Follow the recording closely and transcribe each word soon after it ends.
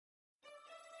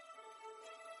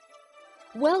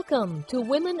Welcome to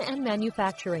Women and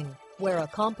Manufacturing, where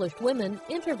accomplished women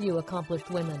interview accomplished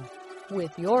women,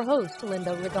 with your host,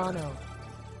 Linda Regano.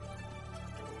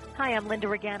 Hi, I'm Linda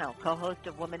Regano, co-host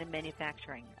of Women in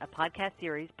Manufacturing, a podcast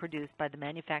series produced by the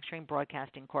Manufacturing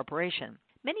Broadcasting Corporation.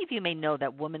 Many of you may know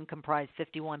that women comprise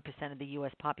 51% of the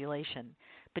U.S. population,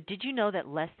 but did you know that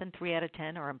less than 3 out of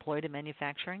 10 are employed in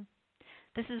manufacturing?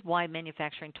 This is why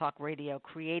Manufacturing Talk Radio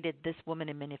created this Women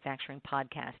in Manufacturing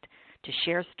podcast, to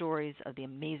share stories of the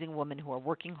amazing women who are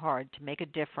working hard to make a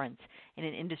difference in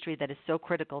an industry that is so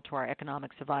critical to our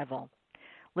economic survival.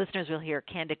 Listeners will hear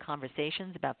candid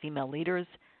conversations about female leaders,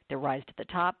 their rise to the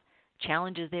top,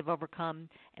 challenges they've overcome,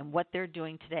 and what they're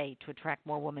doing today to attract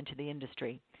more women to the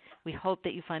industry. We hope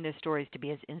that you find their stories to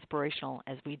be as inspirational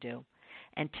as we do.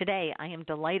 And today I am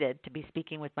delighted to be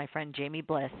speaking with my friend Jamie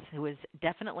Bliss, who is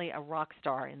definitely a rock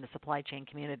star in the supply chain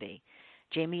community.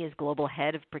 Jamie is Global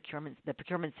Head of Procurement, the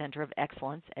Procurement Center of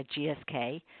Excellence at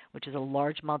GSK, which is a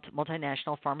large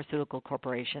multinational pharmaceutical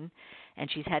corporation,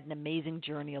 and she's had an amazing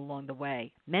journey along the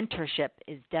way. Mentorship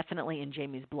is definitely in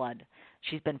Jamie's blood.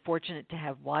 She's been fortunate to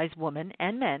have wise women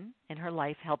and men in her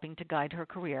life helping to guide her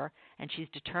career, and she's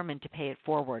determined to pay it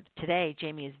forward. Today,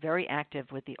 Jamie is very active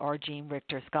with the R. Jean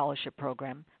Richter Scholarship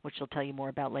Program, which she'll tell you more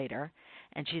about later,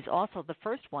 and she's also the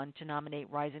first one to nominate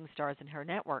rising stars in her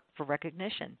network for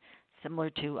recognition,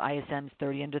 similar to ISM's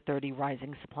 30 Under 30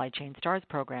 Rising Supply Chain Stars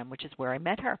program, which is where I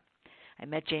met her. I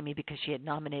met Jamie because she had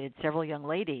nominated several young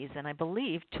ladies, and I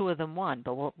believe 2 of them won,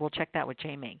 but we'll check that with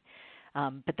Jamie.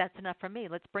 But that's enough from me.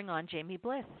 Let's bring on Jamie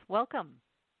Bliss. Welcome.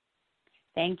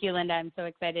 Thank you, Linda. I'm so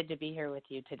excited to be here with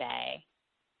you today.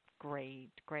 Great.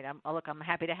 I'm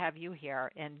happy to have you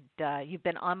here, and you've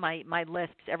been on my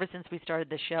list ever since we started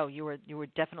the show. You were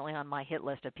definitely on my hit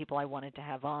list of people I wanted to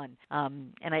have on,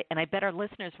 and I bet our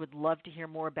listeners would love to hear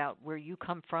more about where you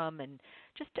come from, and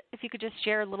just if you could just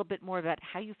share a little bit more about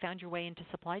how you found your way into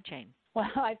supply chain. Well,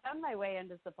 I found my way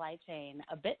into supply chain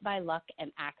a bit by luck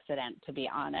and accident, to be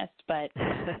honest. But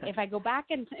if I go back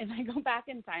in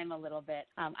time a little bit,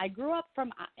 I grew up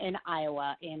in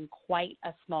Iowa, in quite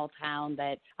a small town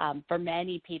that, for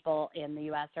many people in the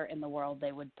U.S. or in the world,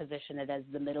 they would position it as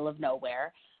the middle of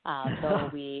nowhere. So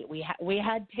we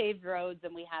had paved roads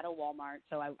and we had a Walmart,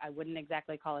 so I wouldn't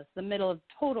exactly call us the middle of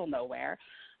total nowhere.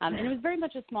 And it was very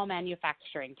much a small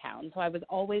manufacturing town, so I was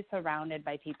always surrounded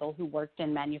by people who worked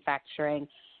in manufacturing.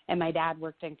 And my dad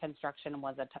worked in construction and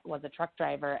was a truck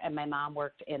driver, and my mom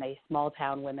worked in a small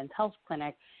town women's health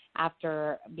clinic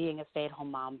after being a stay-at-home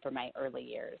mom for my early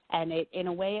years. And in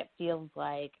a way, it feels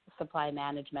like supply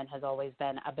management has always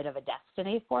been a bit of a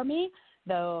destiny for me.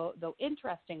 Though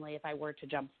interestingly, if I were to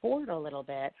jump forward a little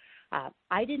bit,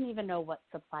 I didn't even know what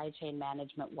supply chain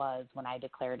management was when I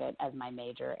declared it as my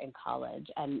major in college.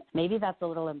 And maybe that's a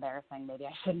little embarrassing. Maybe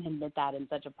I shouldn't admit that in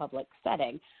such a public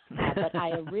setting. But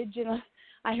I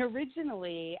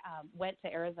originally went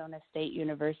to Arizona State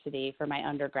University for my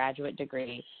undergraduate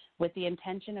degree with the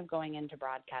intention of going into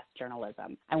broadcast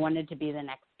journalism. I wanted to be the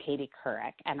next Katie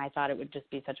Couric, and I thought it would just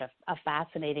be such a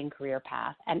fascinating career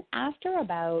path. And after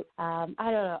about,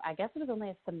 I guess it was only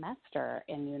a semester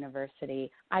in university,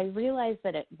 I realized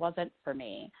that it wasn't for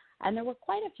me. And there were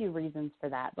quite a few reasons for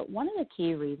that, but one of the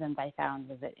key reasons I found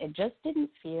was that it just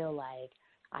didn't feel like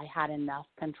I had enough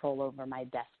control over my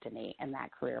destiny in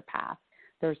that career path.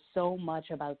 There's so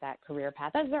much about that career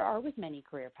path, as there are with many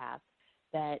career paths,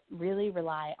 that really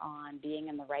rely on being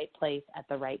in the right place at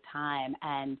the right time.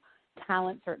 And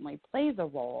talent certainly plays a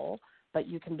role, but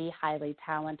you can be highly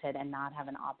talented and not have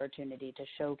an opportunity to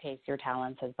showcase your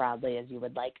talents as broadly as you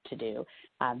would like to do,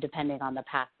 depending on the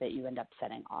path that you end up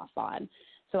setting off on.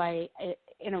 So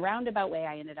in a roundabout way,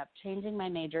 I ended up changing my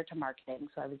major to marketing.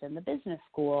 So I was in the business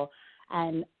school,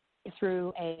 and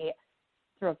through a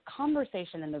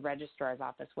conversation in the registrar's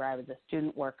office where I was a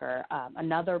student worker,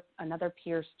 another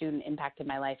peer student impacted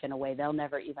my life in a way they'll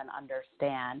never even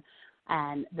understand.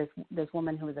 And this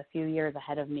woman who was a few years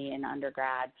ahead of me in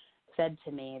undergrad said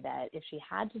to me that if she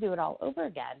had to do it all over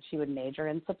again, she would major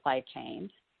in supply chain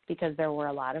because there were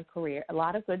a lot of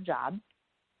good jobs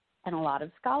and a lot of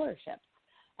scholarships.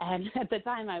 And at the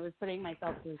time, I was putting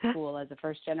myself through school as a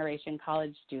first-generation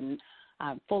college student,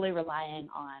 fully relying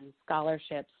on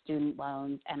scholarships, student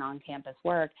loans, and on-campus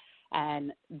work,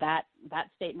 and that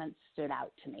statement stood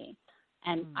out to me.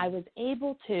 And I was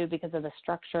able to, because of the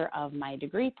structure of my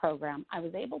degree program, I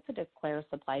was able to declare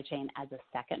supply chain as a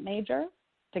second major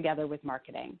together with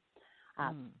marketing.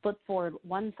 Flip forward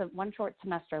one short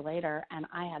semester later, and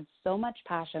I had so much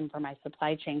passion for my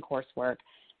supply chain coursework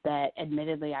that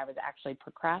admittedly I was actually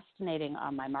procrastinating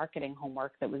on my marketing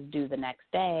homework that was due the next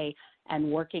day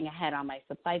and working ahead on my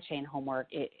supply chain homework.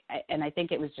 And I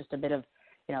think it was just a bit of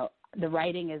the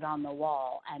writing is on the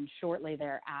wall. And shortly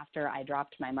thereafter, I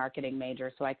dropped my marketing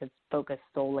major so I could focus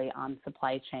solely on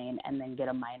supply chain and then get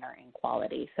a minor in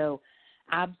quality. So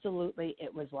absolutely,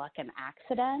 it was luck and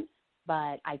accident,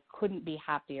 but I couldn't be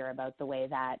happier about the way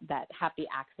that happy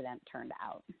accident turned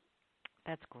out.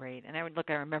 That's great. And I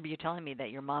remember you telling me that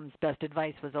your mom's best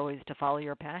advice was always to follow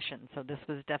your passion. So this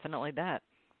was definitely that.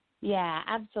 Yeah,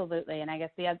 absolutely. And I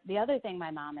guess the other thing my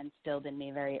mom instilled in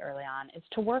me very early on is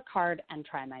to work hard and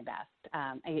try my best.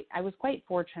 I was quite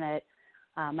fortunate.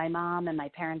 My mom and my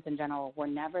parents in general were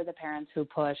never the parents who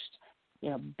pushed,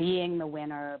 being the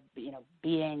winner,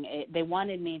 they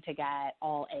wanted me to get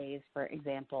all A's, for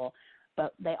example,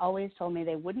 but they always told me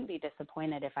they wouldn't be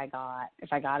disappointed if I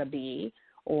got a B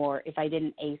or if I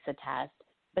didn't ace a test,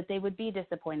 but they would be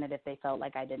disappointed if they felt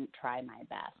like I didn't try my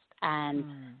best. And,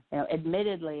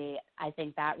 admittedly, I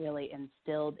think that really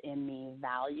instilled in me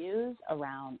values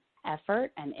around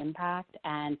effort and impact.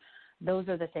 And those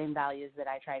are the same values that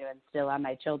I try to instill on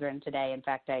my children today. In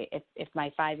fact, if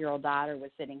my 5-year-old daughter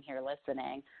was sitting here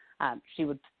listening, I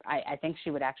think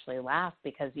she would actually laugh,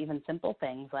 because even simple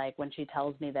things like when she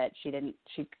tells me that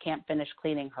she can't finish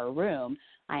cleaning her room,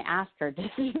 I ask her,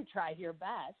 did you try your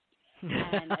best?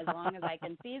 And as long as I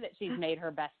can see that she's made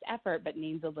her best effort but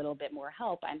needs a little bit more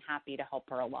help, I'm happy to help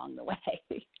her along the way.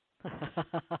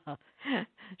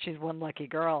 She's one lucky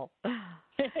girl.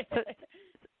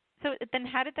 So then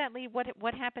how did that lead?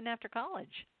 What happened after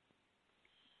college?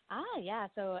 Yeah.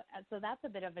 So that's a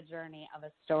bit of a journey of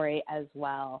a story as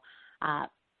well.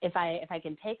 If I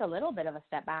can take a little bit of a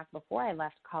step back, before I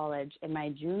left college, in my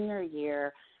junior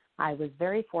year, I was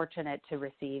very fortunate to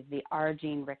receive the R.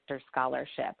 Gene Richter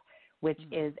Scholarship, which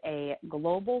is a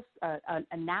global,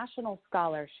 a national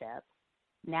scholarship,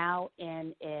 now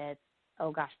in its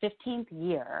 15th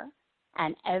year.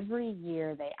 And every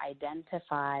year they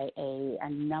identify a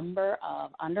number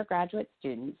of undergraduate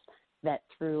students that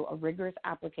through a rigorous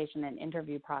application and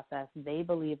interview process, they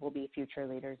believe will be future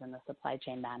leaders in the supply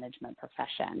chain management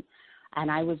profession. And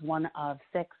I was one of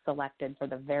 6 selected for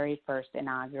the very first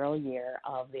inaugural year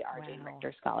of the R. Gene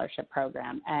Richter Scholarship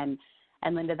Program. And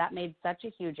Linda, that made such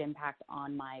a huge impact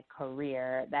on my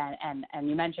career. And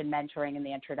you mentioned mentoring in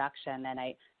the introduction, and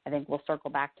I think we'll circle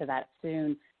back to that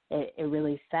soon. It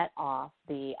really set off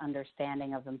the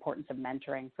understanding of the importance of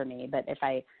mentoring for me. But if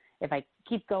I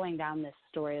keep going down this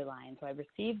storyline, so I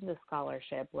received the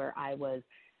scholarship where I was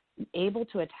able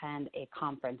to attend a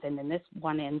conference. And in this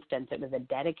one instance, it was a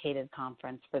dedicated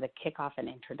conference for the kickoff and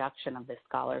introduction of this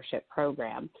scholarship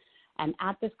program. And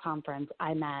at this conference,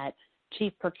 I met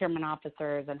chief procurement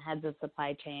officers and heads of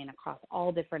supply chain across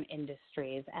all different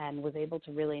industries and was able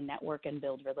to really network and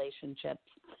build relationships.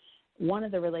 One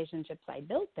of the relationships I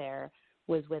built there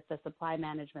was with the supply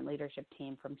management leadership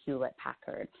team from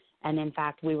Hewlett-Packard. And in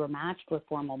fact, we were matched with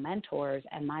formal mentors,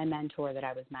 and my mentor that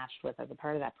I was matched with as a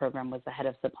part of that program was the head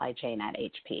of supply chain at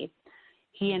HP.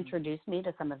 He introduced me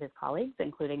to some of his colleagues,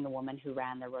 including the woman who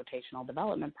ran the rotational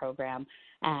development program,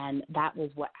 and that was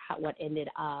what ended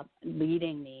up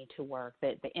leading me to work.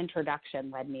 The introduction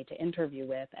led me to interview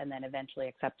with and then eventually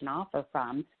accept an offer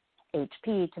from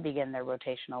HP to begin their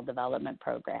rotational development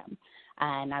program.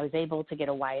 And I was able to get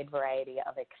a wide variety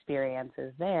of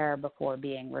experiences there before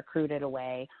being recruited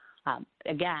away,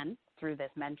 again, through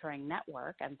this mentoring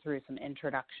network and through some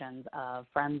introductions of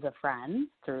friends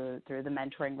through the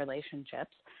mentoring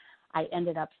relationships. I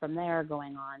ended up from there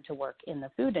going on to work in the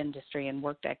food industry and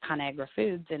worked at Conagra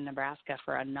Foods in Nebraska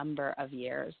for a number of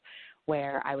years,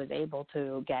 where I was able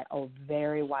to get a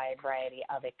very wide variety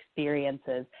of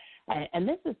experiences. And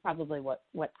this is probably what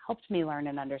helped me learn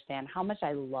and understand how much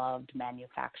I loved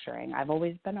manufacturing. I've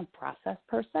always been a process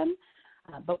person,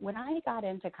 but when I got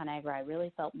into Conagra, I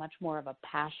really felt much more of a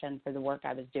passion for the work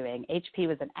I was doing. HP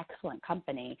was an excellent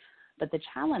company, but the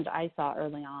challenge I saw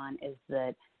early on is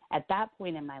that at that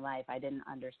point in my life, I didn't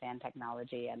understand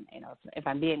technology. And, if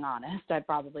I'm being honest, I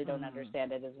probably don't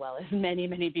understand it as well as many,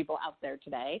 many people out there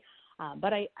today.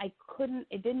 But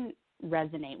it didn't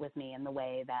resonate with me in the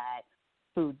way that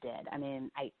food did. I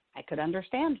mean, I could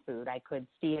understand food. I could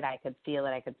see it. I could feel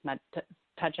it. I could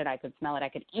touch it. I could smell it. I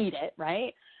could eat it,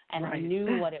 right? And I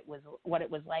knew what it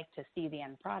was like to see the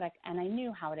end product, and I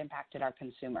knew how it impacted our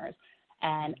consumers.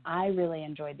 And I really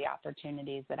enjoyed the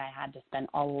opportunities that I had to spend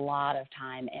a lot of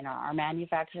time in our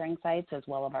manufacturing sites as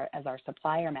well as our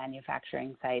supplier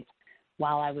manufacturing sites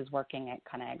while I was working at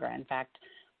Conagra. In fact,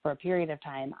 for a period of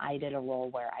time, I did a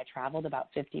role where I traveled about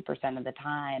 50% of the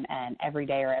time, and every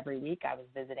day or every week I was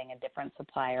visiting a different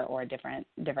supplier or a different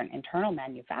internal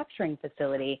manufacturing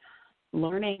facility,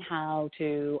 learning how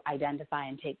to identify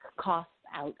and take costs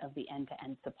out of the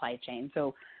end-to-end supply chain.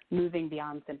 So moving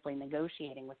beyond simply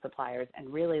negotiating with suppliers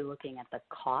and really looking at the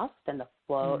cost and the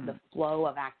flow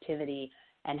of activity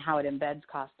and how it embeds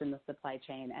cost in the supply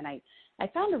chain. And I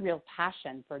found a real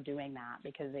passion for doing that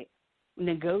because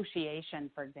negotiation,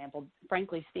 for example,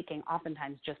 frankly speaking,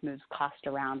 oftentimes just moves cost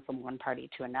around from one party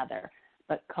to another.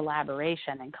 But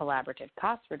collaboration and collaborative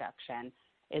cost reduction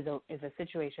is a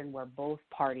situation where both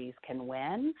parties can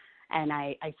win. And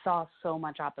I saw so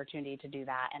much opportunity to do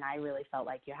that. And I really felt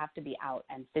like you have to be out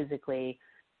and physically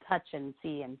touch and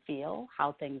see and feel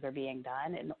how things are being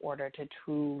done in order to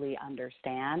truly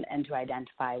understand and to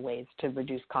identify ways to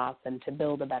reduce costs and to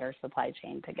build a better supply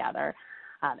chain together.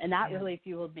 And that really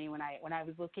fueled me when I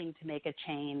was looking to make a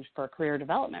change for career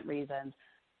development reasons.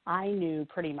 I knew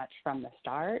pretty much from the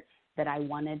start that I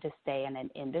wanted to stay in an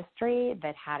industry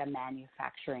that had a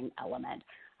manufacturing element.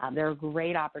 There are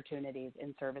great opportunities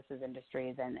in services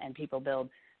industries, and people build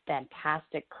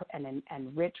fantastic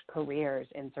and rich careers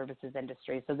in services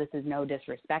industries. So this is no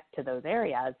disrespect to those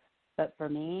areas. But for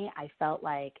me, I felt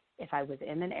like if I was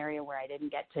in an area where I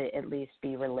didn't get to at least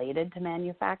be related to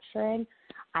manufacturing,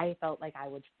 I felt like I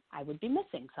would be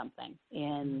missing something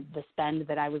in the spend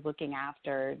that I was looking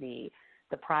after, the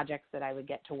projects that I would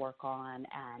get to work on,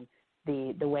 and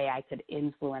the way I could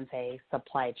influence a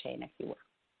supply chain,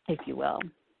 if you will.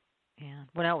 Yeah.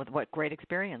 Well, what great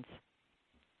experience.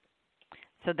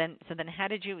 So then how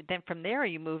did you, then from there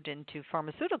you moved into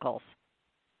pharmaceuticals?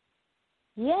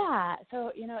 Yeah.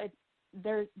 So,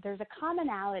 there's a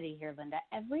commonality here, Linda.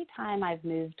 Every time I've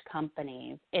moved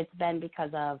companies, it's been because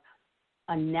of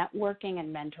a networking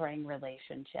and mentoring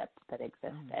relationship that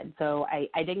existed. So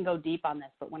I didn't go deep on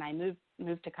this, but when I moved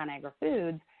to Conagra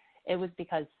Foods, it was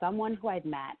because someone who I'd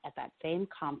met at that same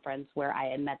conference where I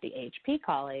had met the HP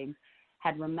colleagues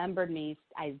had remembered me.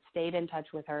 I stayed in touch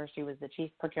with her. She was the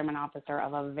chief procurement officer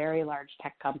of a very large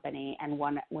tech company. And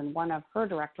when one of her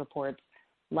direct reports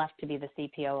left to be the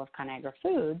CPO of Conagra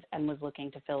Foods and was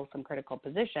looking to fill some critical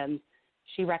positions,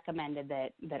 she recommended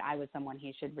that I was someone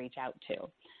he should reach out to.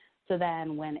 So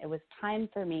then when it was time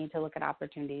for me to look at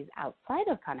opportunities outside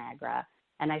of Conagra,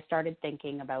 and I started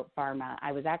thinking about pharma,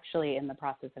 I was actually in the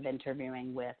process of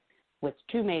interviewing with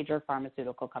two major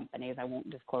pharmaceutical companies. I won't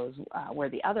disclose where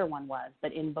the other one was,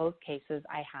 but in both cases,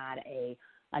 I had a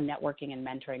networking and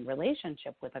mentoring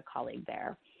relationship with a colleague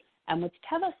there. And with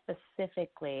Teva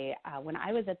specifically, when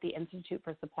I was at the Institute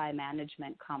for Supply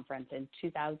Management conference in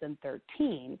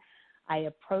 2013, I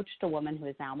approached a woman who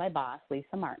is now my boss,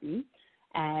 Lisa Martin,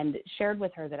 and shared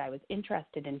with her that I was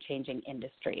interested in changing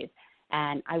industries.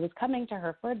 And I was coming to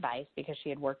her for advice because she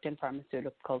had worked in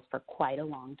pharmaceuticals for quite a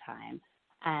long time.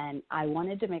 And I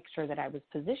wanted to make sure that I was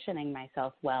positioning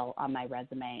myself well on my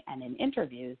resume and in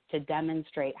interviews to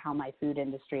demonstrate how my food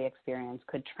industry experience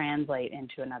could translate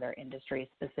into another industry,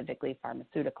 specifically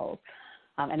pharmaceuticals.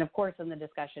 And of course, in the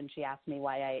discussion, she asked me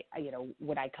why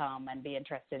would I come and be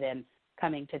interested in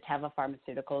coming to Teva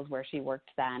Pharmaceuticals, where she worked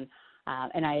then.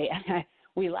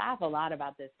 We laugh a lot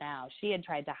about this now. She had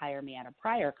tried to hire me at a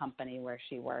prior company where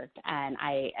she worked. And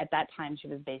at that time, she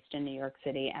was based in New York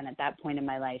City. And at that point in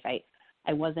my life,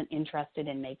 I wasn't interested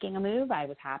in making a move. I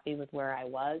was happy with where I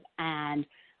was. And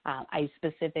I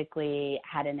specifically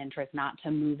had an interest not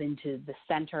to move into the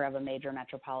center of a major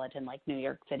metropolitan like New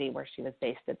York City, where she was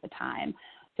based at the time.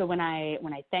 So when I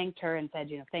thanked her and said,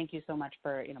 thank you so much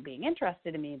for, being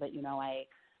interested in me, but,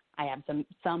 I have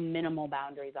some minimal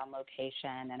boundaries on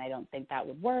location, and I don't think that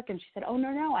would work. And she said, oh,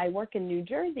 no, I work in New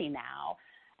Jersey now.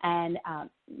 And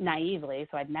naively,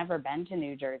 so I'd never been to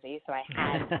New Jersey, so I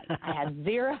had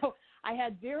zero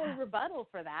rebuttal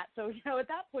for that. So, at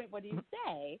that point, what do you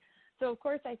say? So, of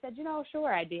course, I said,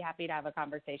 sure, I'd be happy to have a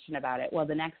conversation about it. Well,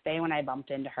 the next day when I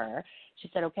bumped into her, she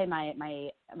said, okay, my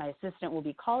assistant will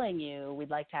be calling you. We'd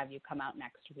like to have you come out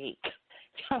next week.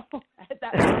 So at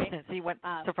that point, so you went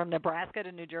from Nebraska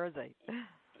to New Jersey.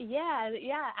 Yeah,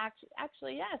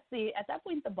 actually, yes. At that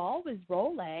point, the ball was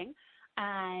rolling,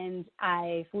 and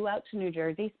I flew out to New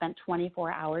Jersey, spent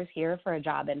 24 hours here for a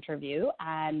job interview,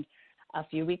 and a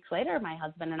few weeks later, my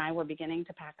husband and I were beginning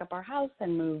to pack up our house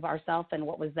and move ourselves and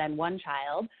what was then one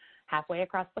child halfway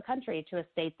across the country to a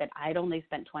state that I'd only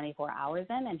spent 24 hours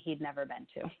in and he'd never been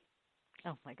to.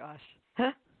 Oh, my gosh.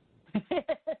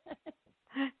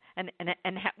 And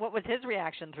what was his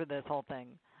reaction through this whole thing?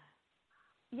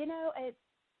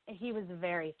 He was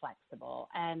very flexible,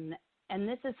 and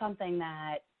this is something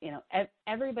that,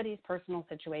 everybody's personal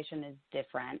situation is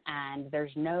different, and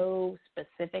there's no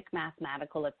specific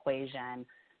mathematical equation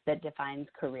that defines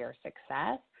career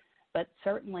success. But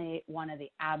certainly one of the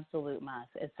absolute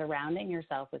musts is surrounding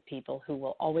yourself with people who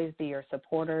will always be your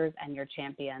supporters and your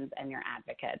champions and your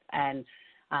advocates. And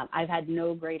I've had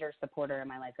no greater supporter in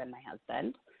my life than my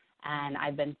husband. And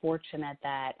I've been fortunate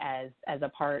that as a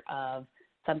part of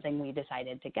something we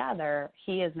decided together,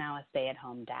 he is now a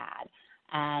stay-at-home dad.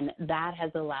 And that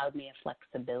has allowed me a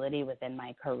flexibility within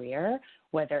my career,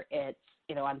 whether it's,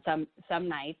 on some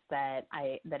nights that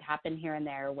happen here and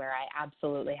there where I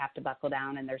absolutely have to buckle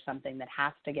down and there's something that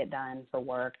has to get done for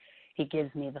work. He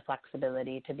gives me the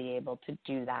flexibility to be able to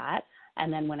do that.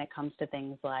 And then when it comes to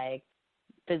things like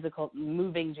physical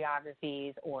moving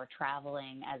geographies or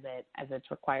traveling as it's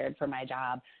required for my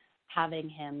job, having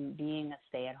him being a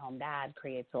stay-at-home dad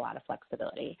creates a lot of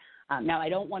flexibility. Now, I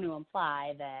don't want to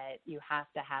imply that you have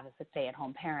to have a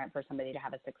stay-at-home parent for somebody to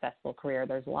have a successful career.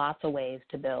 There's lots of ways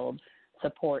to build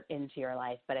support into your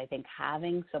life, but I think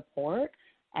having support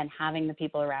and having the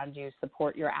people around you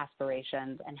support your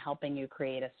aspirations and helping you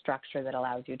create a structure that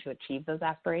allows you to achieve those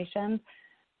aspirations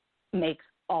makes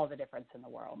all the difference in the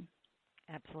world.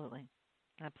 Absolutely.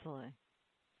 Absolutely.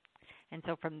 And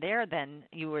so from there, then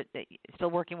you were still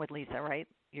working with Lisa, right?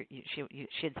 She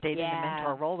had stayed in the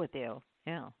mentor role with you.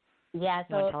 Yeah. Yeah.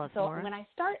 You want to tell us more?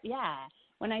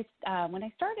 When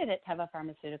I started at Teva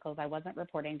Pharmaceuticals, I wasn't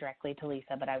reporting directly to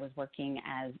Lisa, but I was working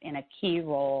in a key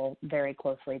role very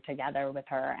closely together with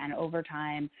her. And over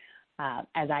time,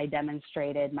 as I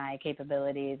demonstrated my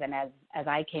capabilities and as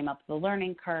I came up the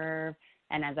learning curve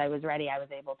and as I was ready, I was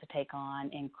able to take on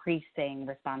increasing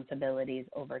responsibilities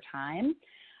over time.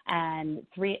 And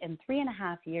in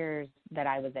 3.5 years that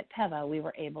I was at Teva, we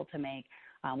were able to make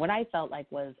what I felt like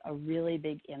was a really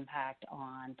big impact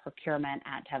on procurement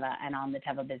at Teva and on the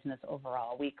Teva business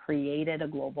overall. We created a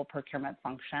global procurement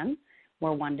function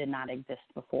where one did not exist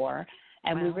before.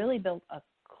 And we really built a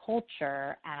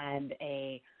culture and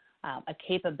a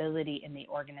capability in the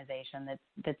organization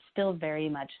that's still very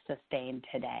much sustained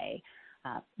today.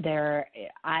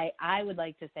 I would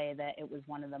like to say that it was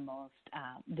one of the most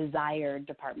desired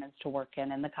departments to work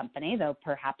in the company, though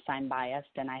perhaps I'm biased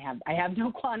and I have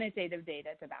no quantitative data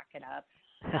to back it up.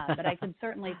 But I could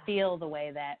certainly feel the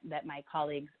way that my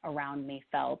colleagues around me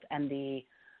felt and the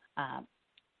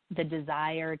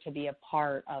desire to be a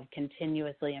part of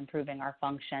continuously improving our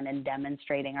function and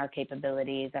demonstrating our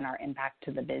capabilities and our impact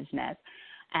to the business.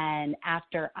 And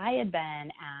after I had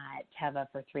been at Teva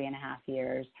for 3.5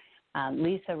 years,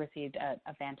 Lisa received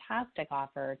a fantastic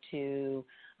offer to,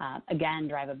 again,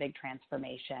 drive a big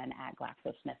transformation at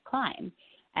GlaxoSmithKline.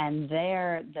 And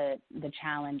there, the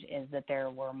challenge is that there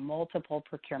were multiple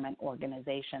procurement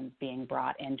organizations being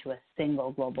brought into a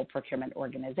single global procurement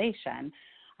organization.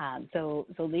 So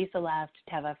Lisa left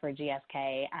Teva for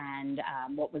GSK, and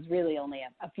what was really only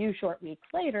a few short weeks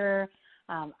later,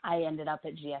 I ended up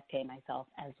at GSK myself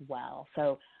as well.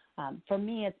 So for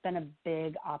me, it's been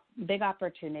a big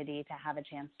opportunity to have a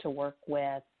chance to work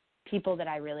with people that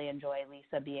I really enjoy,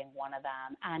 Lisa being one of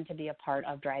them, and to be a part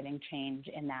of driving change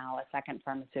in now a second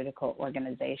pharmaceutical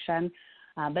organization.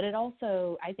 But it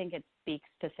also, I think it speaks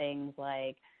to things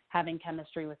like having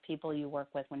chemistry with people you work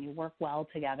with. When you work well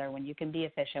together, when you can be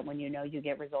efficient, when you know you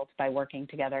get results by working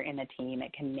together in a team,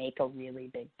 it can make a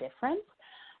really big difference.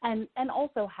 And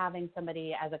also having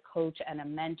somebody as a coach and a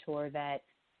mentor that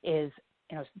is,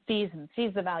 sees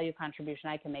the value contribution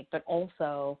I can make, but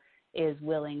also is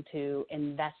willing to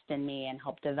invest in me and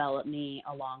help develop me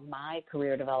along my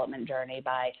career development journey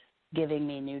by giving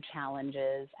me new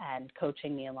challenges and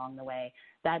coaching me along the way.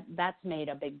 That's made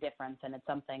a big difference, and it's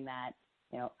something that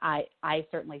I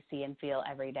certainly see and feel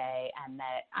every day, and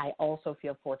that I also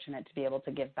feel fortunate to be able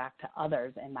to give back to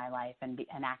others in my life and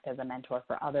act as a mentor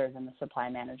for others in the supply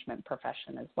management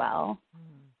profession as well.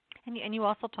 And you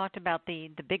also talked about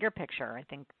the bigger picture. I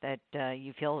think that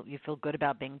you feel good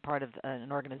about being part of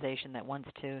an organization that wants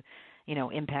to,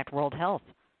 impact world health.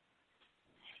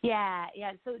 Yeah.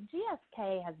 So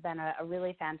GSK has been a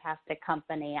really fantastic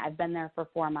company. I've been there for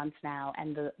 4 months now,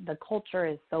 and the culture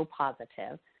is so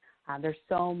positive. There's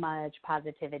so much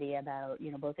positivity about,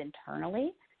 both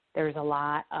internally. There's a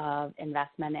lot of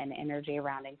investment and energy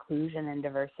around inclusion and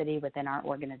diversity within our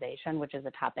organization, which is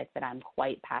a topic that I'm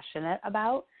quite passionate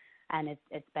about. And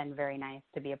it's been very nice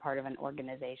to be a part of an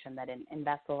organization that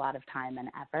invests a lot of time and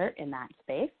effort in that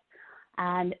space.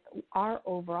 And our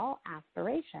overall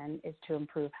aspiration is to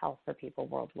improve health for people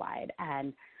worldwide.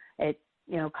 And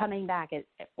coming back,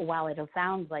 while it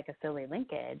sounds like a silly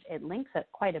linkage, it links it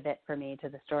quite a bit for me to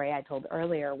the story I told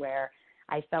earlier, where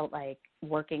I felt like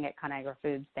working at Conagra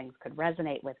Foods, things could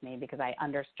resonate with me because I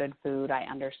understood food, I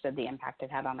understood the impact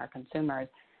it had on our consumers.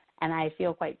 And I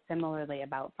feel quite similarly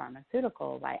about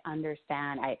pharmaceuticals. I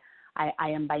understand, I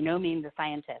am by no means a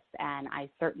scientist, and I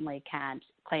certainly can't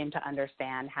claim to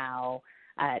understand how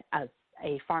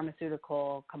a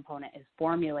pharmaceutical component is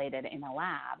formulated in a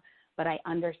lab, but I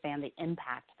understand the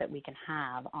impact that we can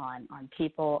have on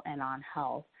people and on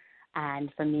health.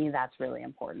 And for me, that's really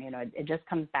important. It just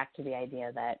comes back to the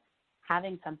idea that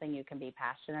having something you can be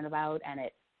passionate about, and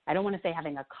I don't want to say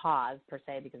having a cause per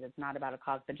se, because it's not about a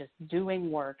cause, but just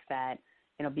doing work that,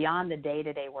 beyond the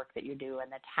day-to-day work that you do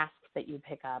and the tasks that you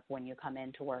pick up when you come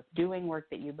into work, doing work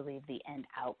that you believe the end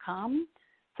outcome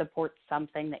supports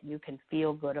something that you can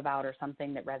feel good about or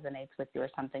something that resonates with you or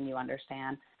something you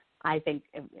understand, I think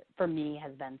for me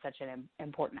has been such an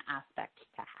important aspect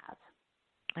to have.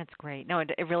 That's great. No,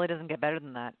 it really doesn't get better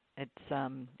than that.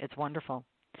 It's wonderful.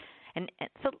 And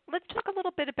so let's talk a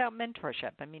little bit about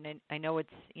mentorship. I mean, I know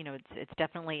it's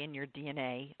definitely in your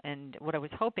DNA. And what I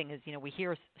was hoping is, we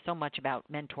hear so much about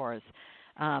mentors,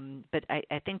 but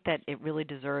I think that it really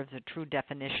deserves a true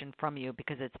definition from you,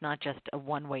 because it's not just a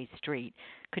one-way street.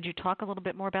 Could you talk a little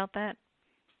bit more about that?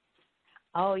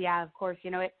 Oh, yeah, of course.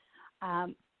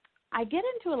 I get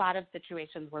into a lot of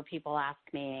situations where people ask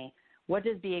me, what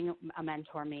does being a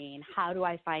mentor mean? How do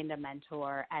I find a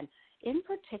mentor? And in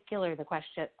particular, the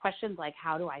questions like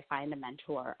how do I find a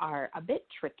mentor are a bit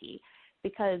tricky,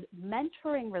 because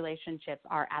mentoring relationships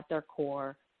are at their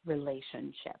core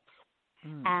relationships.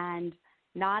 And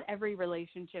not every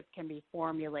relationship can be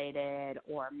formulated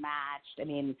or matched. I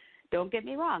mean, don't get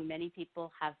me wrong. Many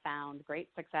people have found great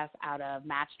success out of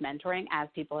matched mentoring, as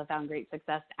people have found great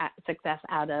success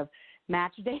out of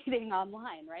match dating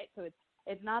online, right? So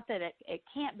it's not that it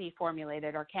can't be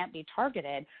formulated or can't be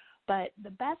targeted, but the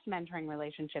best mentoring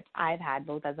relationships I've had,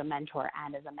 both as a mentor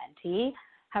and as a mentee,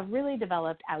 have really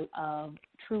developed out of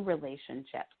true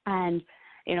relationships. And,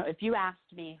 if you asked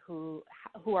me who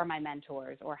are my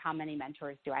mentors or how many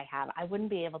mentors do I have, I wouldn't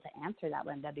be able to answer that,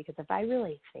 Linda, because if I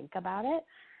really think about it,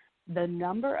 the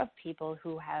number of people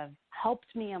who have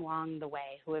helped me along the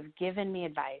way, who have given me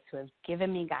advice, who have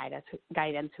given me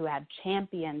guidance, who have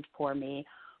championed for me,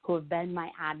 who have been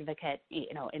my advocate,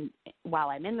 while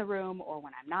I'm in the room or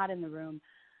when I'm not in the room,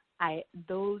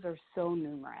 those are so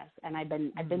numerous, and I've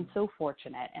been so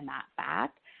fortunate in that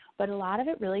fact. But a lot of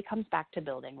it really comes back to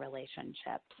building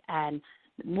relationships. And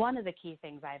one of the key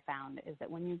things I've found is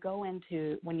that when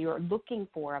you're looking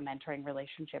for a mentoring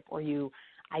relationship, or you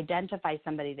identify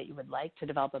somebody that you would like to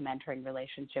develop a mentoring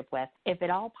relationship with, if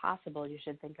at all possible, you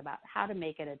should think about how to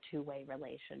make it a two-way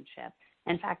relationship.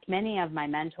 In fact, many of my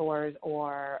mentors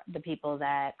or the people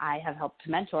that I have helped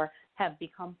to mentor have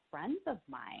become friends of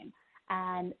mine.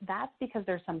 And that's because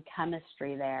there's some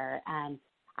chemistry there. And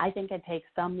I think it takes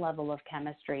some level of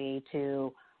chemistry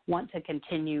to want to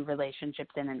continue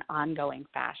relationships in an ongoing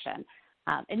fashion.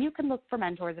 And you can look for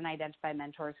mentors and identify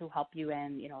mentors who help you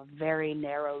in, a very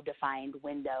narrow defined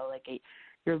window. Like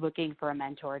you're looking for a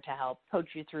mentor to help coach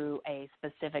you through a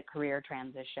specific career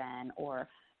transition, or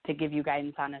to give you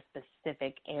guidance on a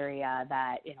specific area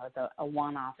that, is a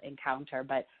one-off encounter.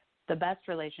 But the best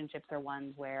relationships are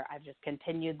ones where I've just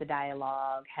continued the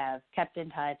dialogue, have kept in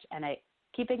touch, and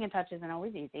keeping in touch isn't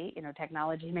always easy.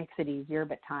 Technology makes it easier,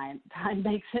 but time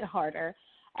makes it harder.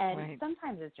 And right.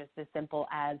 Sometimes it's just as simple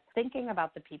as thinking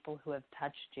about the people who have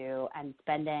touched you and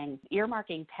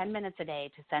earmarking 10 minutes a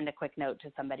day to send a quick note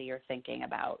to somebody you're thinking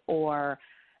about, or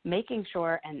making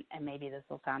sure, and maybe this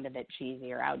will sound a bit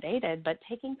cheesy or outdated, but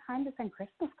taking time to send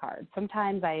Christmas cards.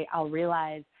 Sometimes I'll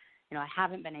realize, I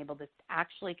haven't been able to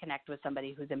actually connect with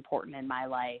somebody who's important in my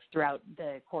life throughout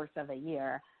the course of a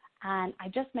year. And I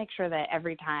just make sure that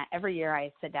every year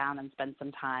I sit down and spend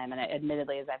some time. And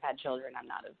admittedly, as I've had children, I'm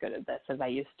not as good at this as I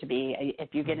used to be. If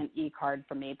you get an e-card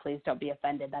from me, please don't be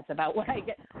offended. That's about what I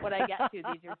get to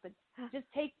these years. But just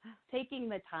taking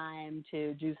the time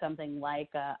to do something like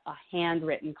a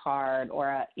handwritten card,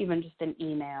 or even just an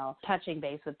email, touching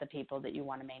base with the people that you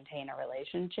want to maintain a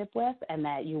relationship with and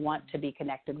that you want to be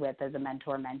connected with as a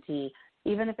mentor-mentee,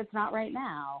 even if it's not right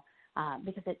now.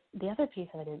 Because the other piece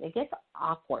of it is it gets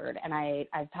awkward. And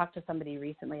I've talked to somebody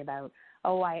recently about,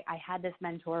 I had this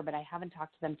mentor, but I haven't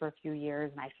talked to them for a few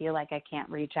years, and I feel like I can't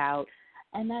reach out.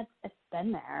 And it's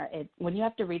been there. When you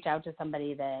have to reach out to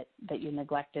somebody that you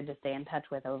neglected to stay in touch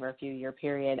with over a few year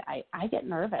period, I get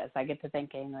nervous. I get to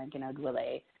thinking, like,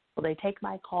 will they take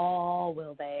my call?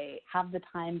 Will they have the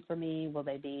time for me? Will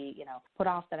they be, put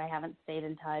off that I haven't stayed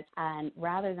in touch? And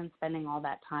rather than spending all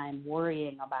that time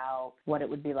worrying about what it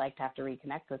would be like to have to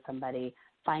reconnect with somebody,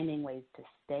 finding ways to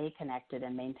stay connected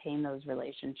and maintain those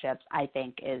relationships, I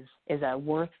think is a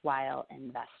worthwhile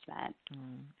investment.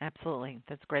 Absolutely.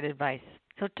 That's great advice.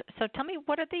 So tell me,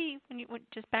 what are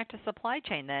just back to supply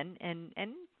chain then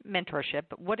and mentorship?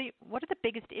 What are the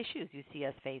biggest issues you see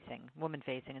us facing, women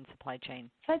facing in supply chain?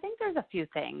 So I think there's a few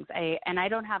things. I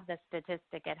don't have the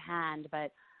statistic at hand,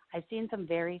 but I've seen some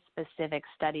very specific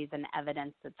studies and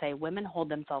evidence that say women hold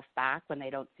themselves back when they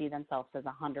don't see themselves as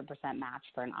 100% match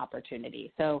for an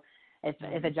opportunity. So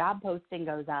if a job posting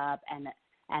goes up and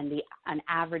an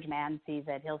average man sees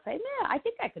it, he'll say, "Yeah, I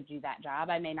think I could do that job.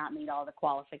 I may not meet all the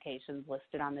qualifications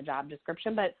listed on the job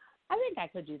description, but I think I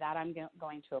could do that. I'm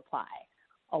going to apply."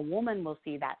 A woman will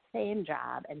see that same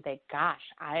job and think, "Gosh,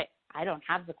 I don't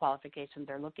have the qualifications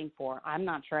they're looking for. I'm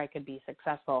not sure I could be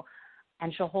successful,"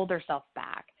 and she'll hold herself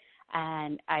back.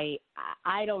 And I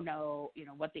don't know,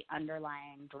 what the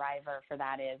underlying driver for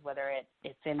that is, whether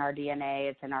it's in our DNA,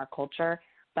 it's in our culture,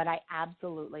 but I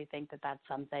absolutely think that that's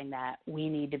something that we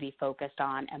need to be focused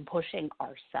on and pushing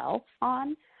ourselves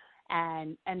on,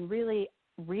 and really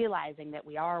realizing that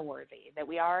we are worthy, that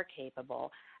we are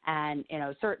capable, and,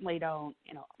 certainly don't,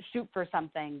 shoot for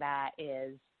something that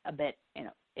is a bit,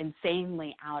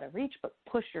 insanely out of reach, but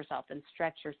push yourself and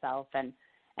stretch yourself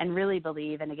and really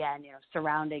believe, and again,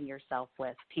 surrounding yourself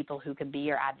with people who can be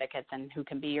your advocates and who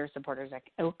can be your supporters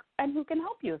and who can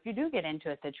help you if you do get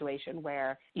into a situation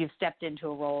where you've stepped into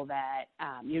a role that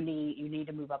you need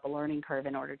to move up a learning curve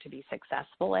in order to be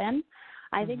successful in.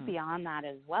 I think beyond that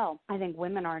as well, I think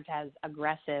women aren't as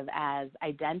aggressive as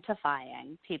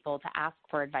identifying people to ask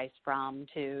for advice from,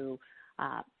 to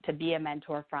be a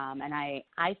mentor from. And I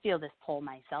feel this pull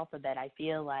myself a bit. I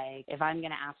feel like if I'm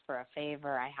going to ask for a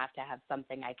favor, I have to have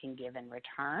something I can give in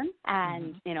return.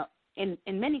 And,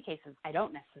 in many cases, I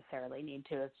don't necessarily need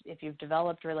to. If you've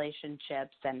developed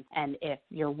relationships and if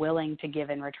you're willing to give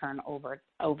in return over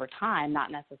time,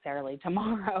 not necessarily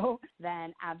tomorrow,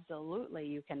 then absolutely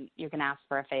you can ask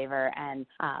for a favor. And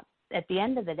at the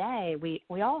end of the day,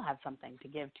 we all have something to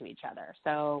give to each other.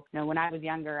 So, when I was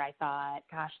younger, I thought,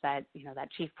 gosh, that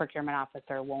chief procurement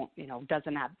officer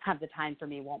doesn't have the time for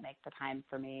me, won't make the time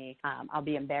for me. I'll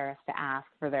be embarrassed to ask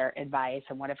for their advice.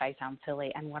 And what if I sound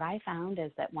silly? And what I found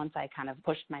is that once I kind of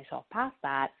pushed myself past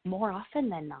that, more often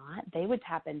than not, they would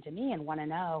tap into me and want to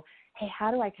know, hey,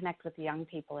 how do I connect with the young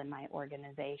people in my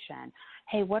organization?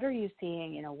 Hey, what are you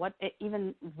seeing?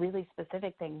 Even really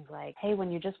specific things like, hey,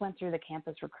 when you just went through the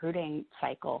campus recruiting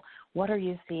cycle, what are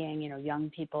you seeing, young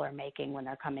people are making when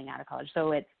they're coming out of college?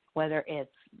 So whether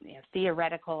it's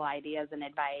theoretical ideas and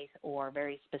advice or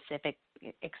very specific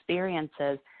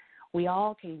experiences, we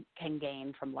all can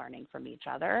gain from learning from each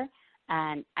other.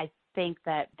 And I think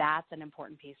that that's an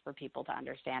important piece for people to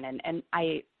understand. And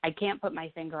I can't put my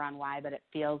finger on why, but it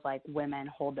feels like women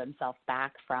hold themselves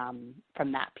back from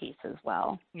that piece as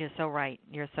well. You're so right.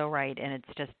 And it's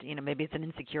just, maybe it's an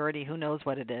insecurity. Who knows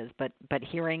what it is? But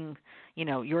hearing,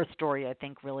 your story, I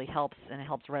think really helps, and it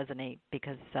helps resonate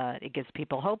because it gives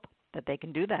people hope that they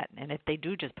can do that. And if they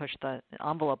do just push the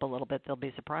envelope a little bit, they'll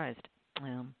be surprised.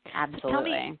 Absolutely. So tell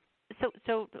me,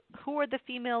 so who are the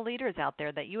female leaders out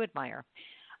there that you admire?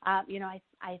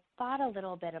 I thought a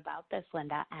little bit about this,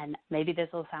 Linda, and maybe this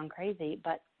will sound crazy,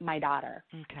 but my daughter.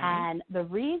 Okay. And the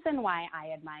reason why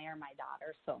I admire my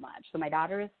daughter so much, so my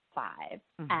daughter is 5,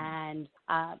 and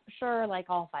sure, like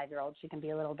all 5-year-olds, she can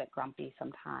be a little bit grumpy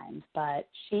sometimes, but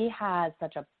she has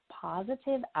such a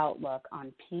positive outlook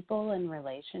on people and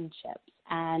relationships,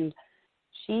 and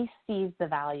she sees the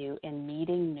value in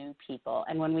meeting new people.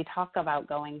 And when we talk about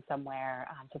going somewhere,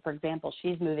 so for example,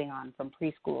 she's moving on from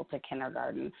preschool to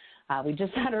kindergarten. We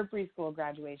just had her preschool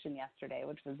graduation yesterday,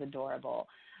 which was adorable.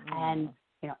 And,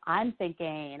 I'm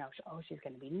thinking, she's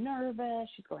going to be nervous.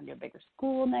 She's going to a bigger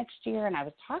school next year. And I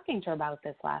was talking to her about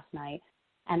this last night.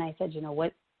 And I said,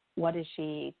 what is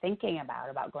she thinking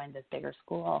about going to this bigger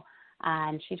school?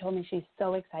 And she told me she's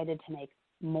so excited to make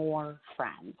more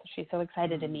friends. She's so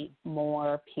excited to meet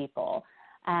more people.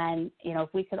 And, if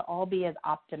we could all be as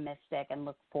optimistic and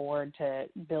look forward to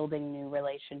building new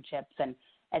relationships and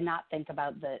not think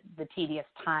about the tedious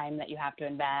time that you have to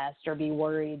invest or be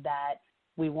worried that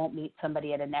we won't meet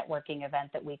somebody at a networking event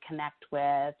that we connect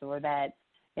with, or that,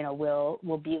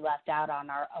 we'll be left out on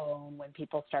our own when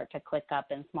people start to click up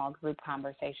in small group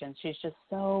conversations. She's just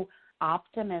so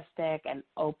optimistic and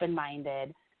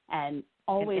open-minded and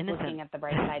always looking at the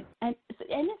bright side, and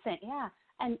innocent, yeah,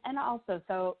 and also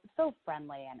so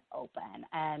friendly and open.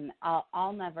 And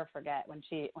I'll never forget when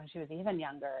she was even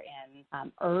younger,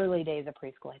 in early days of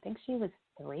preschool. I think she was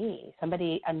 3.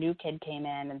 A new kid came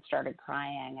in and started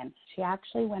crying, and she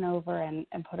actually went over and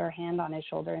put her hand on his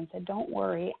shoulder and said, "Don't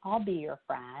worry, I'll be your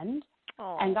friend."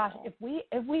 Aww. And gosh,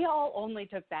 if we all only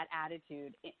took that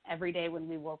attitude every day when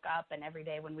we woke up and every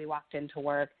day when we walked into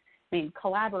work, I mean,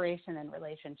 collaboration and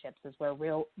relationships is where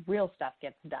real stuff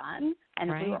gets done.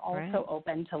 And if we were also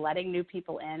open to letting new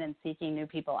people in and seeking new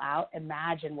people out,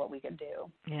 imagine what we could do.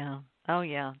 Yeah. Oh,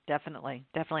 yeah, definitely.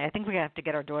 Definitely. I think we have to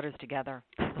get our daughters together.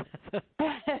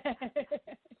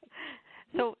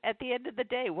 So at the end of the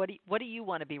day, what do you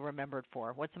want to be remembered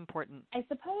for? What's important? I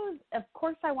suppose, of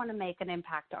course, I want to make an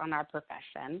impact on our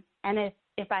profession. And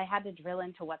if I had to drill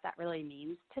into what that really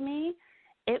means to me,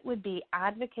 it would be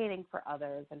advocating for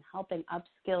others and helping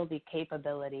upskill the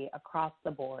capability across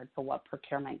the board for what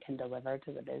procurement can deliver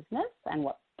to the business and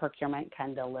what procurement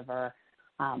can deliver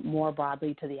more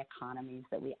broadly to the economies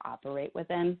that we operate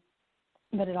within.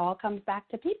 But it all comes back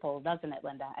to people, doesn't it,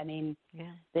 Linda? I mean,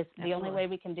 the only way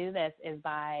we can do this is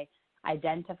by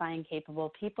identifying capable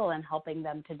people and helping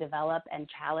them to develop and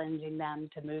challenging them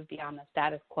to move beyond the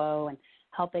status quo and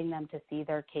helping them to see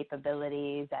their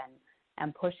capabilities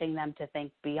and pushing them to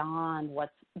think beyond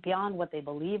what they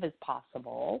believe is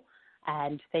possible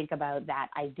and think about that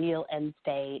ideal end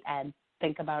state and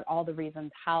think about all the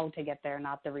reasons how to get there,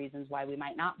 not the reasons why we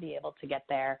might not be able to get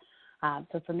there.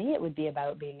 So for me, it would be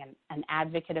about being an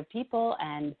advocate of people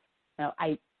and,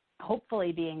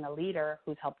 hopefully being a leader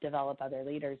who's helped develop other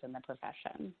leaders in the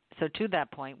profession. So to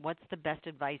that point, what's the best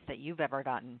advice that you've ever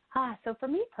gotten? So for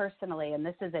me personally, and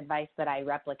this is advice that I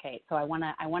replicate, so I want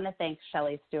to thank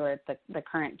Shelley Stewart, the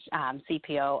current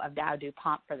CPO of Dow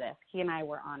DuPont, for this. He and I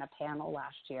were on a panel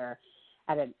last year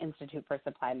at an Institute for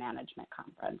Supply Management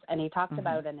conference, and he talked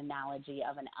about an analogy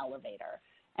of an elevator.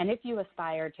 And if you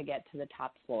aspire to get to the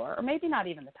top floor, or maybe not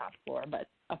even the top floor, but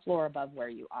a floor above where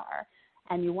you are,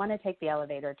 and you want to take the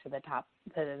elevator to the top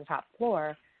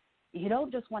floor, you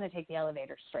don't just want to take the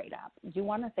elevator straight up. You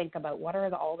want to think about what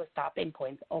are all the stopping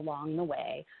points along the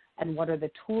way, and what are the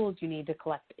tools you need to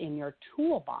collect in your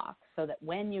toolbox so that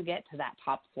when you get to that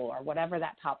top floor, whatever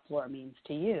that top floor means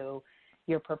to you,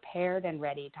 you're prepared and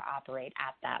ready to operate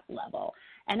at that level.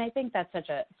 And I think that's such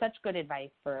good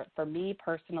advice for me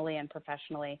personally and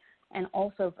professionally, and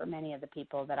also for many of the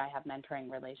people that I have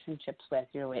mentoring relationships with.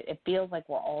 It feels like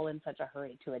we're all in such a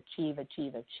hurry to achieve,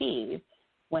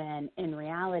 when in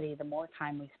reality, the more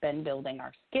time we spend building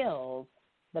our skills,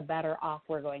 the better off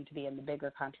we're going to be in the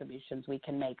bigger contributions we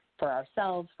can make for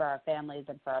ourselves, for our families,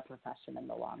 and for our profession in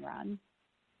the long run.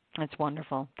 That's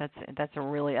wonderful. That's a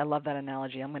really, I love that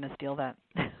analogy. I'm going to steal that.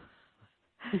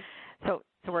 So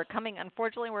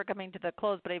unfortunately, we're coming to the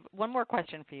close, but I have one more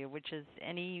question for you, which is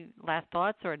any last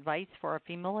thoughts or advice for our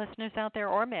female listeners out there,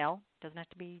 or male? Doesn't have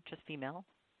to be just female.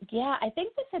 Yeah, I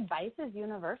think this advice is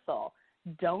universal.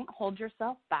 Don't hold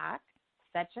yourself back.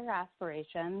 Set your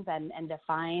aspirations and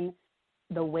define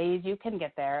the ways you can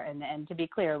get there. And to be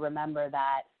clear, remember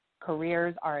that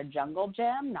careers are a jungle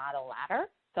gym, not a ladder.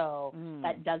 So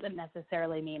that doesn't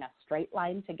necessarily mean a straight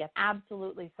line to get.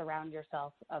 Absolutely surround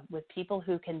yourself with people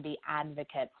who can be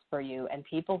advocates for you and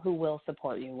people who will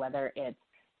support you, whether it's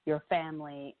your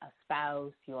family, a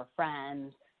spouse, your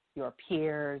friends, your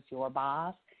peers, your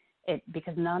boss,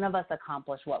 because none of us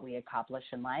accomplish what we accomplish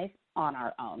in life on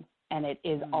our own. And it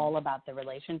is all about the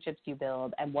relationships you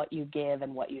build and what you give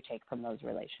and what you take from those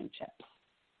relationships.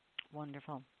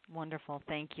 Wonderful. Wonderful.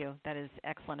 Thank you. That is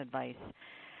excellent advice.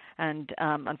 And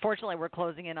unfortunately, we're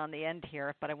closing in on the end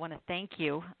here, but I want to thank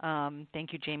you.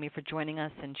 Thank you, Jamie, for joining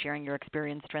us and sharing your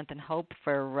experience, strength, and hope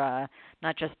for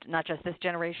not just this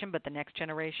generation, but the next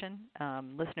generation.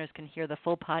 Listeners can hear the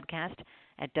full podcast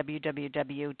at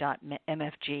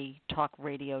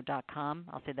www.mfgtalkradio.com.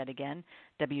 I'll say that again,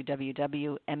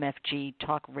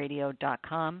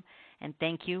 www.mfgtalkradio.com. And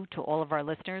thank you to all of our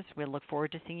listeners. We look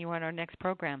forward to seeing you on our next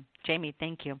program. Jamie,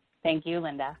 thank you. Thank you,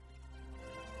 Linda.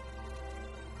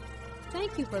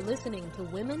 Thank you for listening to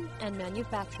Women and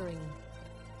Manufacturing.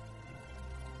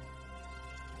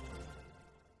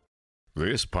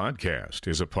 This podcast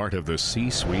is a part of the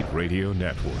C-Suite Radio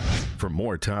Network. For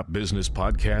more top business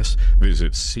podcasts,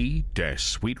 visit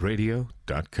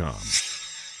c-suiteradio.com.